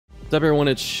What's up, everyone?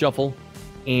 It's Shuffle,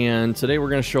 and today we're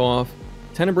going to show off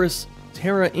Tenebris,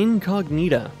 Terra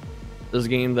Incognita. This is a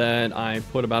game that I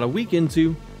put about a week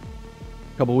into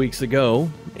a couple weeks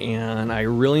ago, and I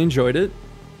really enjoyed it.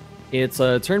 It's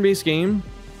a turn-based game,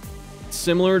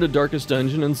 similar to Darkest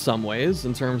Dungeon in some ways,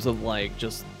 in terms of like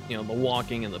just, you know, the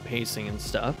walking and the pacing and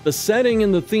stuff. The setting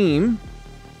and the theme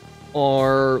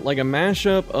are like a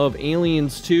mashup of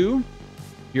Aliens 2.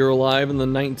 You're alive in the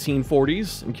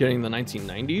 1940s. I'm kidding, the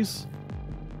 1990s.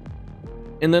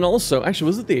 And then also, actually,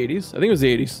 was it the 80s? I think it was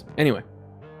the 80s. Anyway,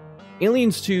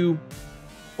 Aliens 2,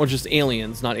 or just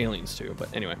Aliens, not Aliens 2,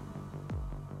 but anyway.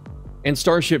 And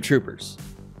Starship Troopers.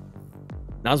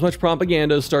 Not as much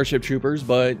propaganda as Starship Troopers,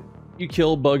 but you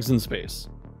kill bugs in space.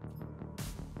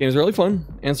 Game's really fun,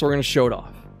 and so we're going to show it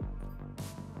off.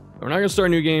 We're not going to start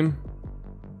a new game.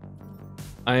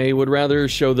 I would rather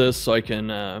show this so I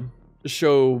can just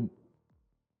show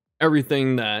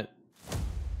everything that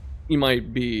you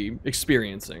might be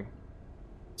experiencing.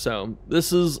 So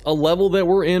this is a level that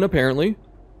we're in, apparently.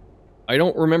 I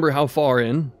don't remember how far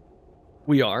in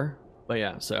we are, but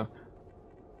yeah, so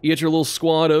you get your little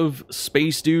squad of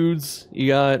space dudes. You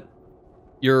got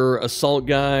your assault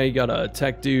guy, you got a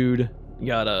tech dude, you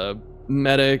got a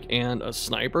medic, and a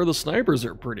sniper. The snipers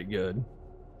are pretty good,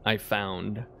 I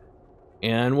found.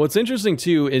 And what's interesting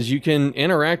too is you can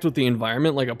interact with the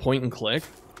environment like a point and click,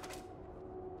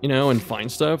 you know, and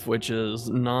find stuff, which is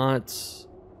not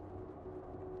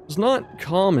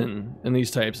common in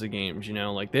these types of games, you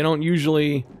know, like they don't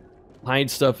usually hide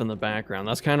stuff in the background.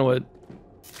 That's kind of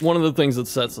one of the things that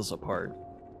sets us apart.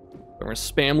 We're gonna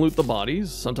spam loot the bodies.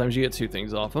 Sometimes you get two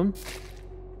things off them.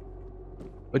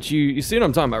 But you see what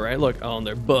I'm talking about, right? Look, oh, and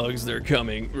they're bugs, they're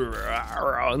coming,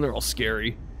 and they're all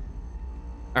scary.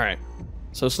 All right.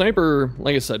 So sniper,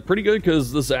 like I said, pretty good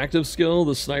because this active skill,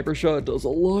 the sniper shot, does a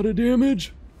lot of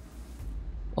damage.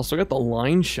 Also got the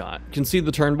line shot. Can see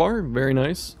the turn bar, very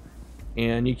nice.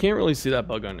 And you can't really see that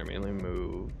bug under me. Let me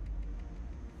move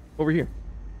over here.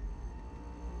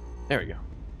 There we go.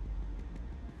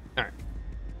 All right.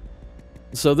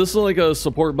 So this is like a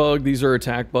support bug. These are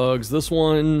attack bugs. This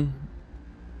one,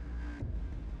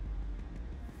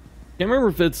 can't remember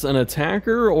if it's an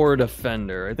attacker or a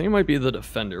defender. I think it might be the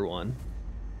defender one.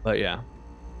 But yeah.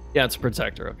 Yeah, it's a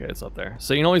protector. Okay, it's up there.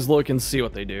 So you can always look and see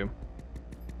what they do.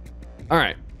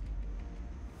 Alright.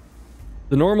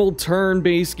 The normal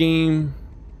turn-based game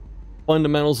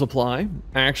fundamentals apply.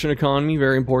 Action economy,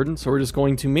 very important. So we're just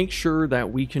going to make sure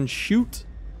that we can shoot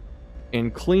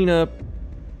and clean up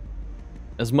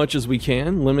as much as we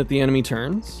can. Limit the enemy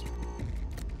turns.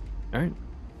 Alright.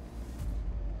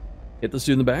 Hit this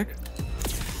dude in the back.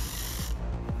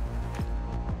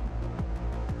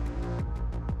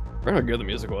 I forgot how good the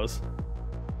music was.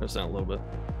 Just down a little bit.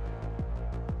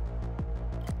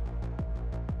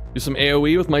 Do some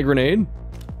AoE with my grenade.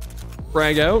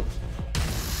 Frag out.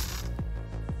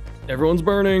 Everyone's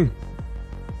burning.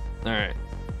 Alright.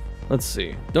 Let's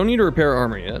see. Don't need to repair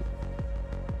armor yet.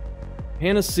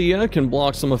 Panacea can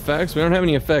block some effects. We don't have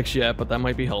any effects yet, but that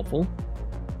might be helpful.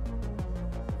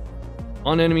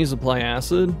 On enemies, apply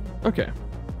acid. Okay.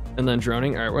 And then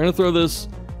droning. Alright, we're going to throw this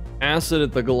acid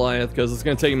at the Goliath because it's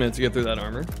going to take a minute to get through that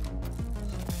armor.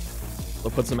 So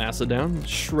put some acid down.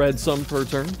 Shred some per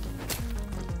turn.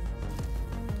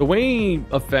 The way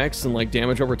effects and like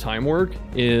damage over time work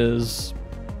is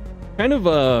kind of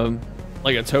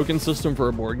like a token system for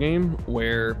a board game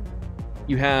where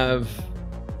you have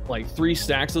like 3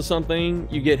 stacks of something.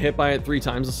 You get hit by it 3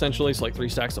 times essentially. So like 3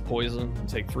 stacks of poison. You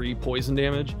take 3 poison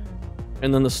damage.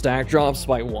 And then the stack drops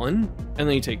by 1, and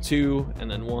then you take 2,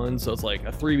 and then 1, so it's like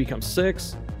a 3 becomes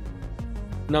 6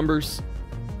 numbers,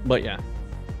 but yeah.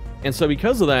 And so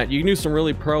because of that, you can do some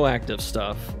really proactive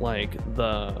stuff, like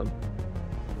the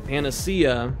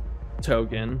Panacea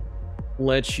token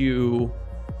lets you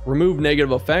remove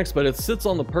negative effects, but it sits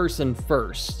on the person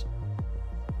first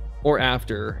or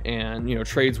after, and, you know,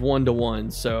 trades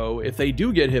 1-to-1, so if they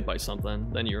do get hit by something,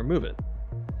 then you remove it.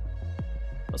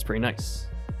 That's pretty nice.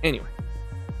 Anyway.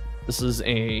 This is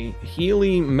a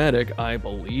Healy medic, I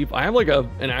believe. I have like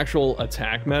an actual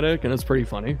attack medic, and it's pretty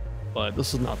funny, but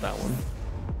this is not that one.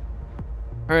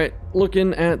 All right,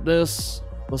 looking at this,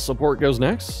 the support goes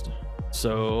next.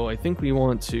 So I think we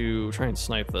want to try and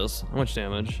snipe this. How much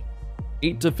damage?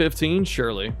 8 to 15,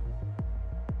 surely.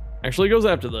 Actually, it goes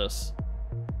after this.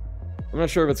 I'm not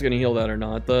sure if it's going to heal that or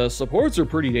not. The supports are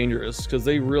pretty dangerous because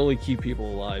they really keep people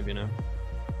alive, you know.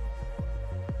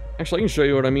 Actually, I can show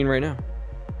you what I mean right now.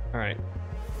 Alright.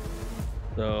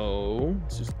 So,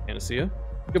 it's just Panacea.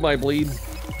 Goodbye, bleed.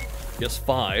 Guess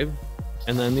 5.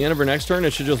 And then the end of her next turn,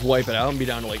 it should just wipe it out and be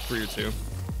down to like 3 or 2.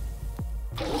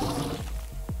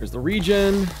 There's the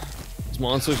regen. These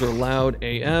monsters are loud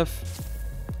AF.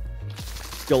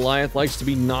 Goliath likes to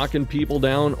be knocking people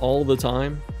down all the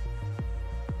time.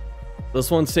 This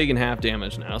one's taking half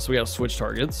damage now, so we have to switch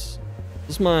targets.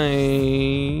 Is this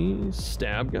my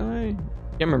stab guy?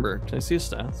 Can't remember. Can I see his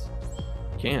stats?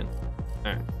 Can.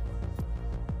 Alright.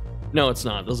 No, it's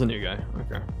not. This is a new guy.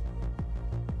 Okay.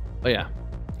 But yeah.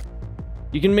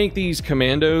 You can make these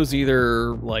commandos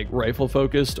either like rifle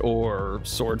focused or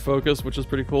sword focused, which is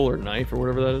pretty cool, or knife or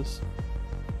whatever that is.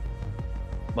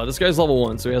 But this guy's level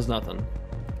 1, so he has nothing.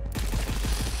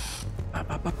 Bop,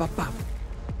 bop, bop, bop, bop.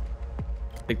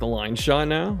 Take the line shot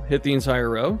now, hit the entire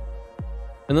row.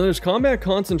 And then there's combat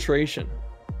concentration,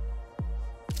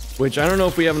 which I don't know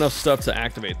if we have enough stuff to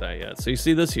activate that yet. So you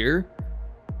see this here?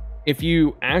 If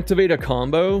you activate a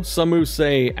combo, some moves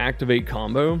say activate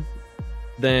combo,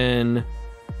 then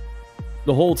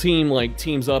the whole team like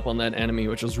teams up on that enemy,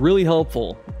 which is really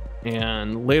helpful.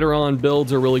 And later on,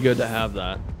 builds are really good to have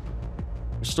that.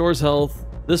 Restores health.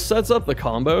 This sets up the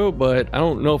combo, but I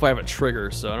don't know if I have a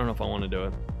trigger, so I don't know if I want to do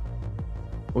it.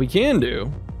 What we can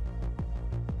do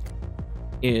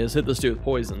is hit this dude with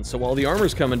poison. So while the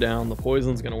armor's coming down, the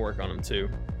poison's going to work on him too.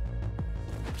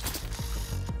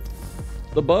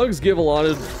 The bugs give a lot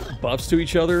of buffs to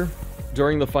each other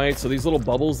during the fight. So these little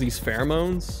bubbles, these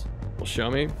pheromones, will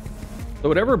show me. So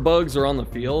whatever bugs are on the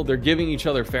field, they're giving each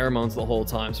other pheromones the whole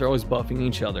time. So they're always buffing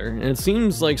each other. And it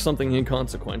seems like something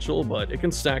inconsequential, but it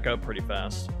can stack up pretty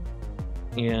fast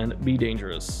and be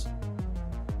dangerous.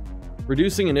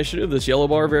 Reducing initiative, this yellow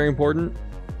bar, very important.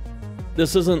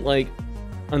 This isn't like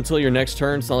until your next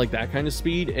turn. It's not like that kind of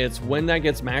speed. It's when that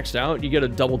gets maxed out, you get a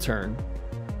double turn.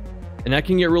 And that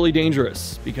can get really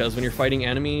dangerous because when you're fighting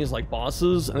enemies like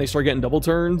bosses and they start getting double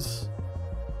turns,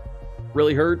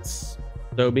 really hurts.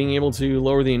 So being able to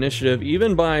lower the initiative,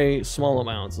 even by small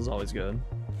amounts, is always good.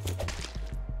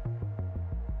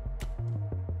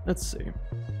 Let's see.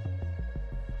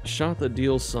 A shot that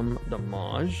deals some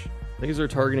damage. Laser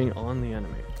targeting on the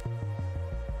enemy.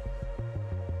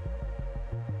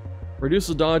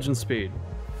 Reduces dodge and speed.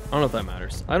 I don't know if that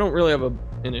matters. I don't really have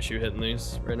an issue hitting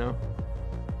these right now.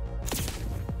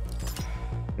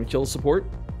 And kill support.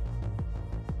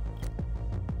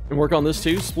 And work on this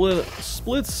too.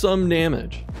 Split some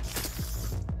damage.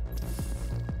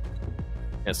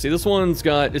 Yeah, see, this one's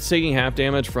got, it's taking half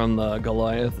damage from the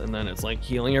Goliath, and then it's like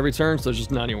healing every turn, so it's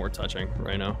just not even worth touching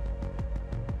right now.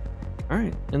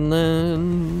 Alright, and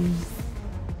then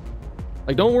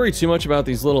like, don't worry too much about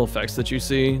these little effects that you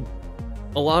see.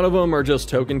 A lot of them are just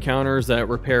token counters that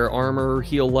repair armor,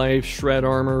 heal life, shred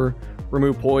armor,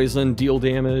 remove poison, deal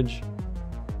damage.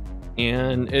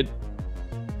 And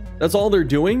that's all they're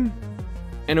doing.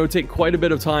 And it would take quite a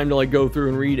bit of time to like go through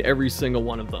and read every single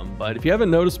one of them. But if you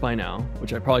haven't noticed by now,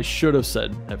 which I probably should have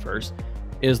said at first,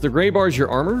 is the gray bar is your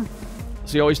armor.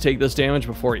 So you always take this damage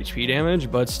before HP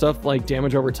damage, but stuff like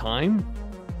damage over time,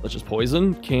 such as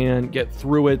poison, can get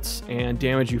through it and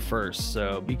damage you first,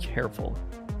 so be careful.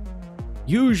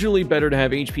 Usually better to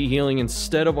have HP healing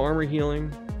instead of armor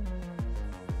healing.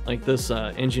 Like this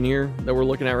engineer that we're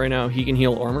looking at right now, he can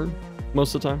heal armor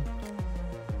most of the time.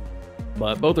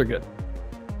 But both are good.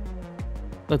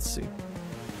 Let's see.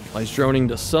 Applies droning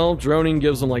to self. Droning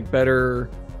gives them like better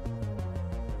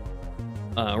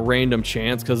random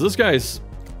chance, because this guy's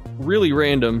really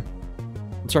random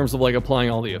in terms of like applying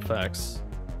all the effects.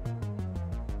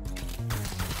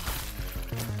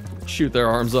 Shoot their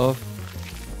arms off.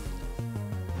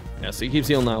 Yeah, so he keeps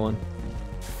healing that one.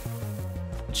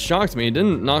 It shocked me. It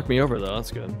didn't knock me over though.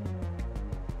 That's good.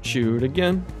 Shoot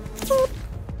again.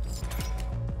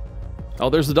 Oh,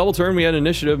 there's the double turn. We had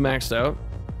initiative maxed out.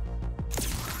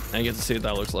 I get to see what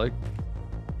that looks like.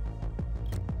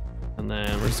 And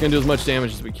then we're just gonna do as much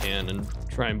damage as we can and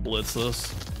try and blitz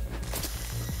this.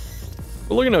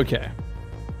 We're looking okay.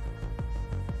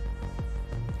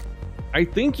 I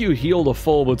think you healed a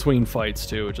full between fights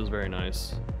too, which is very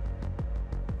nice.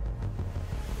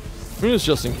 I mean, it's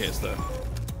just in case though.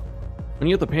 And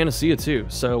you get the panacea too,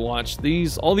 so watch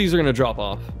these. All these are gonna drop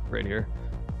off right here.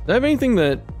 Do I have anything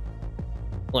that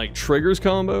like triggers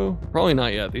combo? Probably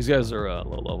not yet. These guys are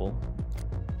low level.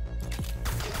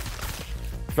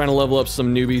 Trying to level up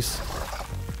some newbies.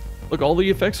 Look, all the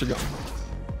effects are gone.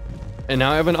 And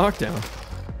now I have a knockdown.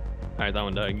 Alright, that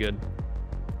one died. Good.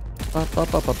 Bop,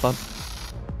 bop, bop, bop, bop.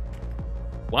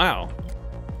 Wow.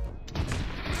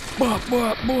 Bop,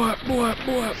 bop, bop, bop,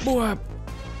 bop, bop.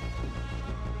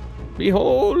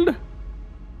 Behold.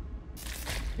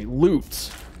 A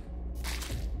loot.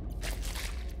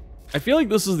 I feel like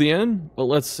this is the end, but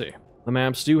let's see. The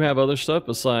maps do have other stuff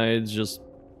besides just,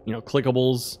 you know,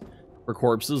 clickables for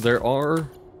corpses. There are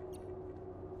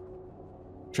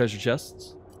treasure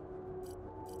chests.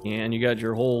 And you got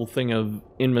your whole thing of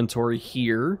inventory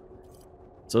here.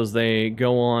 So as they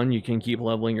go on, you can keep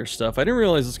leveling your stuff. I didn't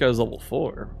realize this guy was level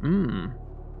 4.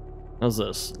 How's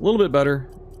this? A little bit better.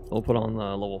 We'll put on the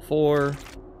level 4.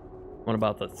 What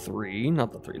about the 3?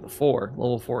 Not the 3, the 4.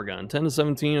 Level 4 gun. 10 to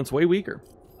 17, it's way weaker.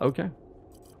 Okay.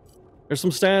 There's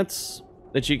some stats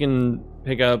that you can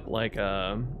pick up, like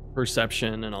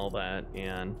perception and all that,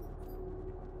 and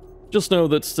just know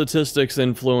that statistics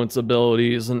influence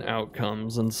abilities and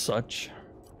outcomes and such.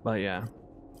 But yeah,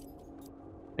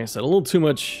 like I said, a little too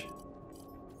much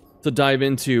to dive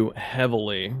into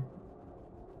heavily.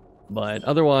 But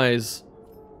otherwise,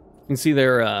 you can see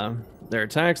their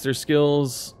attacks, their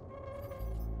skills,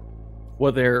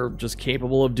 what they're just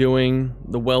capable of doing.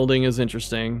 The welding is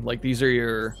interesting. Like, these are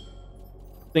your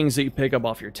things that you pick up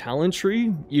off your talent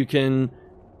tree. You can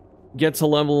get to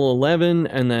level 11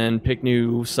 and then pick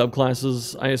new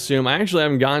subclasses, I assume. I actually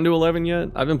haven't gotten to 11 yet.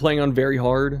 I've been playing on very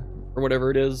hard, or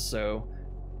whatever it is, so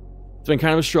it's been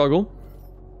kind of a struggle.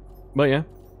 But yeah.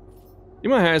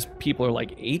 My highest people are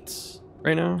like 8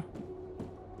 right now.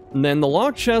 And then the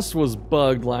lock chest was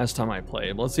bugged last time I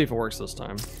played. Let's see if it works this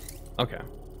time. Okay.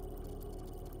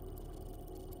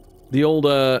 The old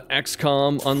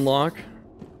XCOM unlock.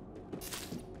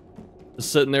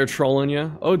 Just sitting there trolling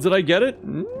you. Oh, did I get it?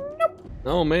 Nope.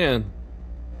 Oh man.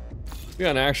 We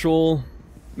got an actual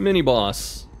mini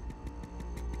boss.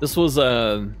 This was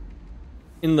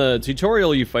in the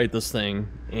tutorial you fight this thing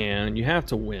and you have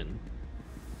to win.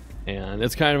 And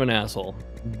it's kind of an asshole.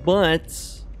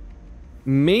 But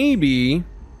maybe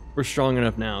we're strong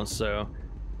enough now, so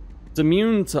it's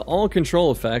immune to all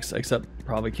control effects except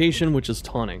provocation, which is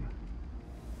taunting.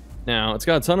 Now, it's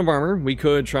got a ton of armor. We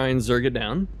could try and zerg it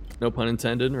down. No pun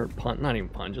intended, or pun, not even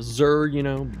pun, just zerg, you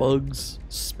know, bugs,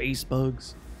 space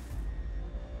bugs.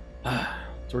 So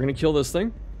we're gonna kill this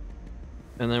thing,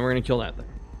 and then we're gonna kill that thing.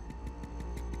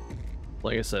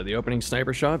 Like I said, the opening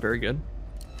sniper shot, very good.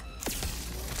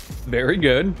 Very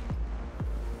good.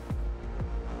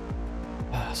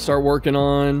 Start working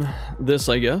on this,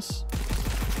 I guess.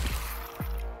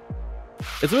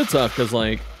 It's a bit tough, because,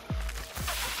 like,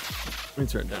 let me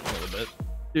turn it down a little bit.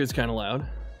 Dude, it's kind of loud.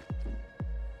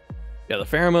 Yeah, the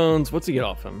pheromones, what's he get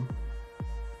off him?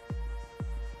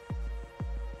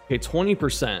 Okay,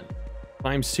 20%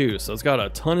 times 2, so it's got a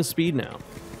ton of speed now.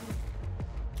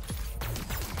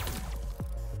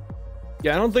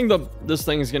 Yeah, I don't think this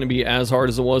thing is going to be as hard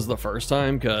as it was the first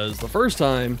time, because the first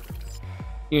time,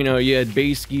 you know, you had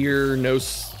base gear, no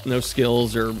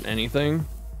skills or anything,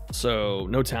 so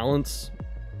no talents,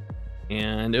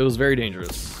 and it was very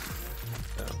dangerous.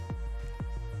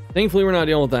 Thankfully, we're not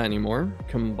dealing with that anymore.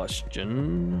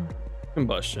 Combustion.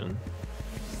 Combustion.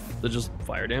 So just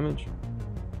fire damage?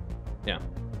 Yeah.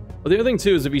 But the other thing,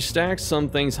 too, is if you stack some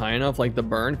things high enough, like the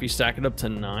burn, if you stack it up to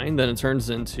 9, then it turns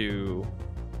into...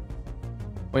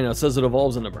 Wait, no, it says it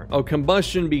evolves into burn. Oh,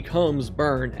 combustion becomes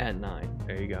burn at 9.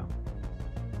 There you go.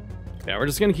 Yeah, we're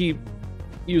just going to keep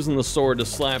using the sword to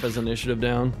slap his initiative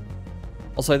down.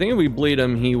 Also, I think if we bleed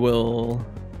him, he will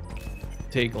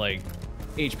take, like,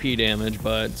 HP damage,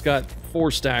 but it's got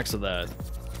 4 stacks of that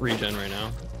regen right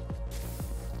now.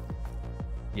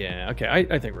 Yeah, okay,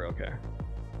 I think we're okay.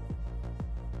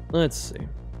 Let's see.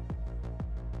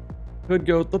 Could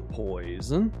go with the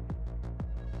poison.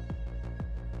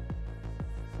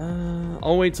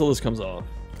 I'll wait till this comes off,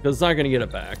 because it's not going to get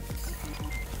it back.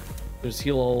 Just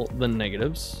heal all the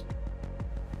negatives.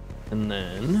 And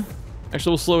then...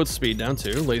 Actually, we'll slow its speed down,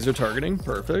 too. Laser targeting,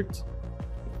 perfect.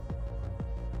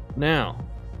 Now,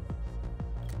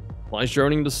 applies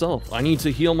droning to self. I need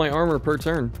to heal my armor per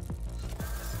turn.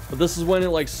 But this is when it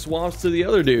like swaps to the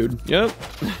other dude. Yep.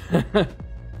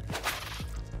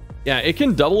 Yeah, it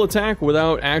can double attack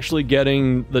without actually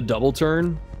getting the double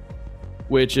turn,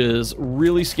 which is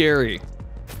really scary.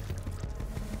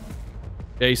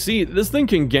 Yeah, you see, this thing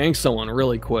can gank someone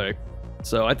really quick.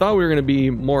 So I thought we were going to be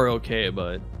more okay,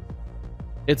 but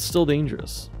it's still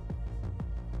dangerous.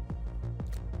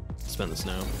 Spend this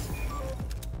now.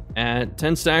 At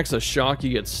 10 stacks of shock, you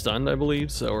get stunned, I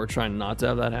believe, so we're trying not to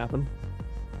have that happen.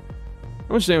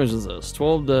 How much damage is this?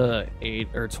 12 to 8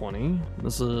 or 20.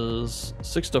 This is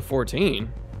 6 to 14.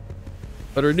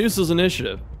 But it reduces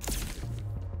initiative.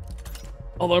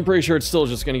 Although I'm pretty sure it's still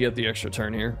just going to get the extra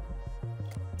turn here.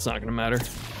 It's not going to matter.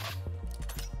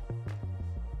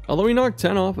 Although we knocked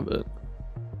 10 off of it.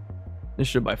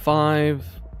 Initiative by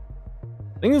 5.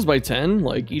 I think this is by 10,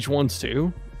 like each one's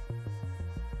 2.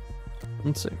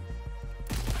 Let's see.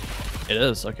 It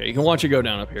is. Okay, you can watch it go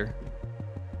down up here.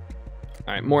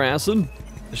 Alright, more acid.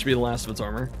 This should be the last of its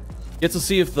armor. Get to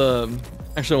see if the...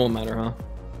 Actually, it won't matter, huh?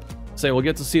 Say we'll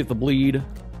get to see if the bleed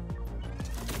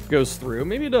goes through.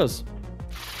 Maybe it does.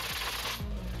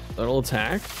 That'll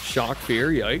attack. Shock, fear,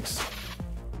 yikes.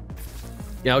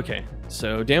 Yeah, okay.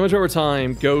 So damage over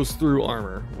time goes through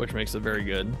armor, which makes it very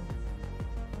good.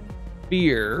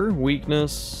 Fear,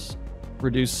 weakness,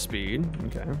 reduced speed.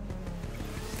 Okay.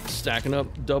 Stacking up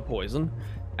the poison.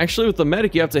 Actually, with the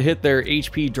medic, you have to hit their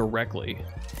HP directly.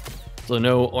 So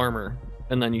no armor,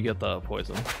 and then you get the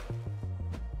poison.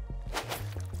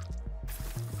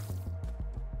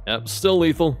 Yep, still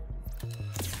lethal.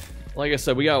 Like I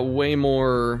said, we got way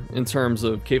more in terms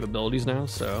of capabilities now,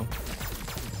 so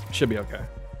should be okay.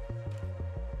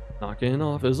 Knocking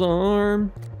off his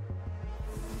arm.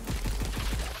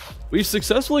 We've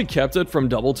successfully kept it from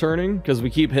double turning because we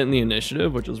keep hitting the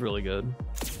initiative, which is really good.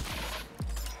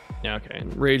 Yeah, okay.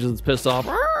 Rage is pissed off.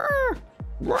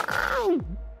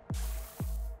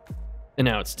 And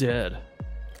now it's dead.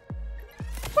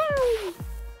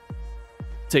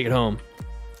 Take it home.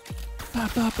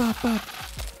 Bop, bop, bop, bop.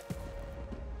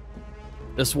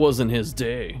 This wasn't his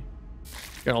day.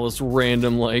 Got all this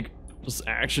random, like, just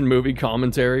action movie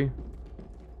commentary.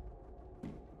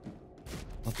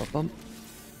 Bump, bump, bump.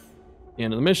 The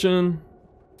end of the mission.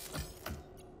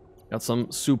 Got some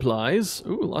supplies.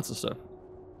 Ooh, lots of stuff.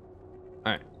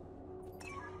 Alright.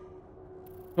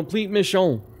 Complete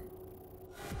mission.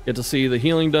 Get to see the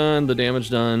healing done, the damage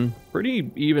done.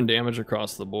 Pretty even damage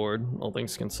across the board, all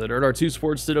things considered. Our 2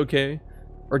 supports did okay.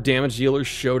 Our damage dealers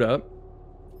showed up.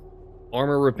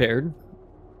 Armor repaired.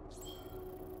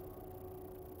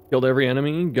 Killed every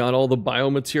enemy. Got all the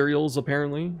biomaterials,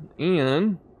 apparently.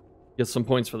 And get some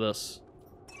points for this.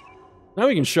 Now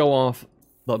we can show off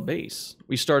the base.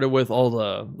 We started with all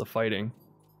the fighting.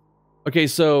 Okay,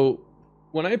 so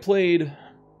when I played,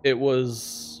 it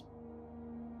was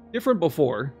different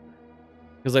before.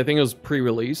 Because I think it was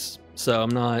pre-release. So I'm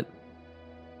not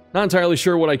entirely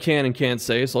sure what I can and can't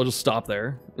say. So I'll just stop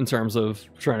there in terms of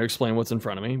trying to explain what's in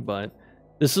front of me. But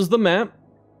this is the map.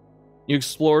 You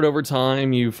explore it over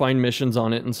time. You find missions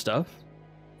on it and stuff.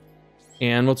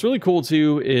 And what's really cool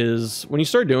too is when you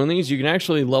start doing these, you can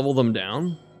actually level them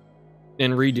down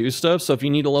and redo stuff. So if you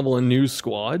need to level a new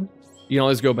squad, you can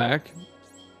always go back.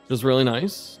 Which is really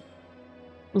nice.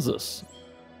 What's this?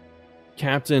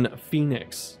 Captain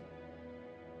Phoenix.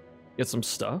 Get some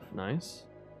stuff. Nice.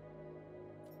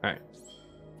 Alright.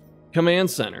 Command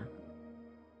center.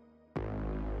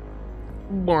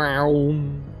 Wow.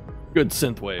 Good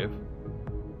synthwave.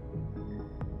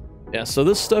 Yeah, so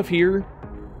this stuff here,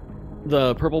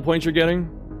 the purple points you're getting,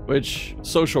 which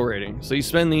social rating. So you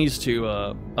spend these to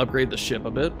upgrade the ship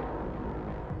a bit.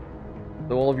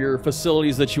 So all of your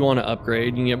facilities that you want to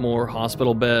upgrade, you can get more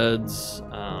hospital beds,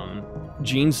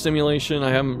 gene stimulation.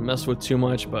 I haven't messed with too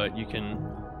much, but you can,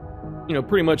 you know,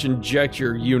 pretty much inject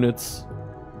your units,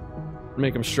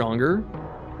 make them stronger.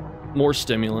 More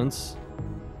stimulants,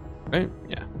 right?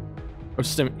 Yeah, or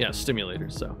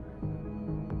stimulators. So,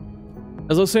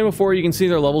 as I was saying before, you can see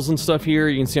their levels and stuff here.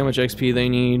 You can see how much XP they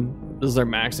need. This is their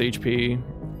max HP.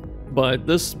 But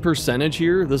this percentage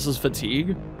here, this is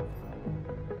fatigue.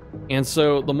 And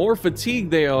so the more fatigued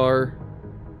they are,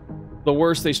 the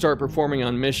worse they start performing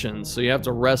on missions. So you have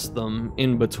to rest them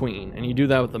in between. And you do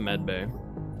that with the med bay.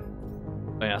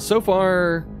 But yeah, so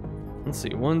far, let's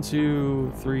see, 1,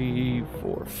 2, 3,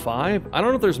 4, 5. I don't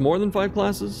know if there's more than 5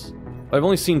 classes. But I've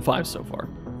only seen 5 so far.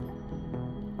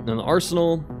 And then the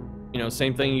arsenal, you know,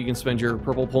 same thing. You can spend your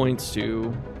purple points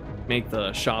to make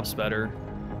the shops better.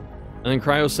 And then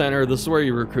Cryo Center, this is where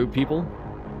you recruit people.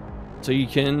 So you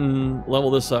can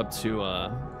level this up to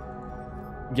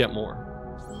get more.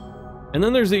 And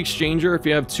then there's the exchanger. If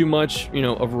you have too much, you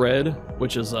know, of red,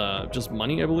 which is just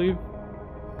money, I believe,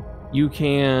 you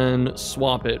can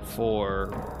swap it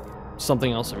for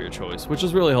something else of your choice, which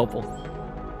is really helpful.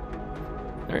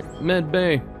 All right, med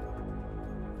bay.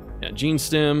 Yeah, gene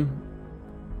stim.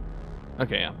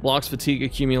 Okay, yeah, blocks fatigue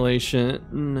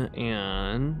accumulation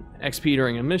and XP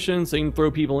during a mission, so you can throw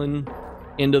people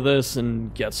into this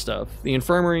and get stuff. The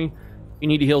infirmary, you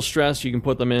need to heal stress, you can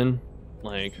put them in,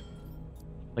 like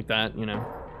that, you know.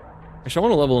 Actually, I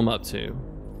want to level them up too.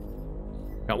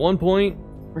 Got 1 point.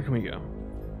 Where can we go?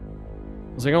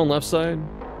 Was I going left side?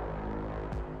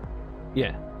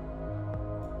 Yeah.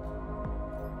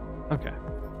 Okay.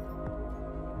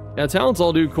 Yeah, talents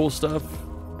all do cool stuff.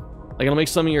 Like, it'll make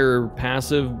some of your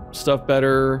passive stuff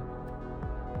better.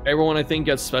 Everyone, I think,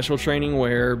 gets special training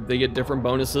where they get different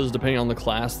bonuses depending on the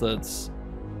class that's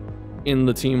in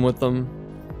the team with them.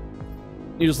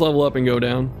 You just level up and go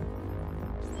down.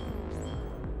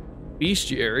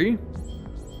 Bestiary.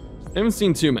 I haven't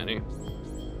seen too many.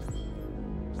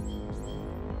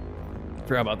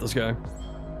 Forgot about this guy.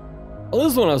 Oh,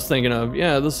 this is what I was thinking of.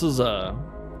 Yeah, this is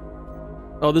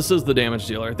oh, this is the damage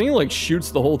dealer. I think it like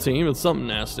shoots the whole team. It's something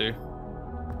nasty.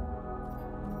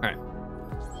 Alright.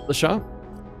 The shop.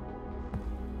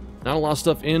 Not a lot of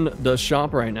stuff in the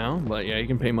shop right now, but yeah, you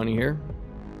can pay money here.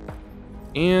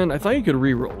 And I thought you could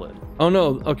re-roll it. Oh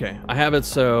no, okay. I have it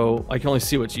so I can only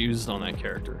see what's used on that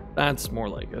character. That's more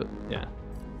like it, yeah.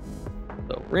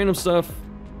 So, random stuff.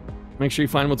 Make sure you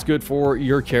find what's good for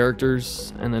your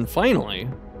characters. And then finally,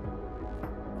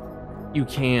 you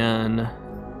can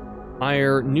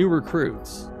hire new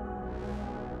recruits.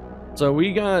 So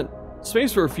we got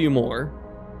space for a few more.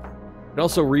 It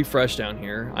also refresh down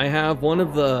here. I have one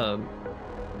of the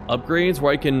upgrades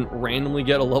where I can randomly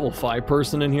get a level 5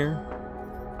 person in here.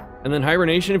 And then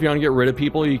hibernation, if you want to get rid of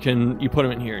people, you put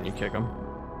them in here and you kick them.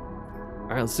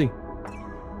 Alright, let's see.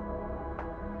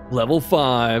 Level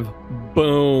 5.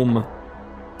 Boom.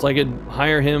 So I could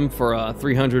hire him for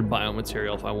 300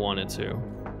 biomaterial if I wanted to.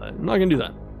 But I'm not going to do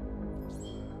that.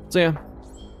 So yeah.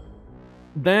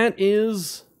 That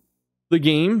is the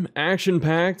game.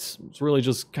 Action-packed. It's really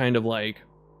just kind of like,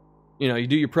 you know, you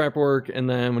do your prep work, and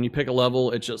then when you pick a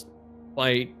level, it's just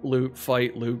fight, loot,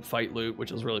 fight, loot, fight, loot,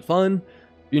 which is really fun.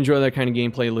 If you enjoy that kind of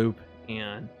gameplay loop,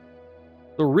 and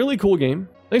it's a really cool game.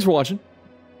 Thanks for watching.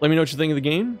 Let me know what you think of the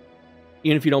game,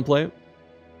 even if you don't play it.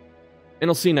 And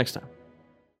I'll see you next time.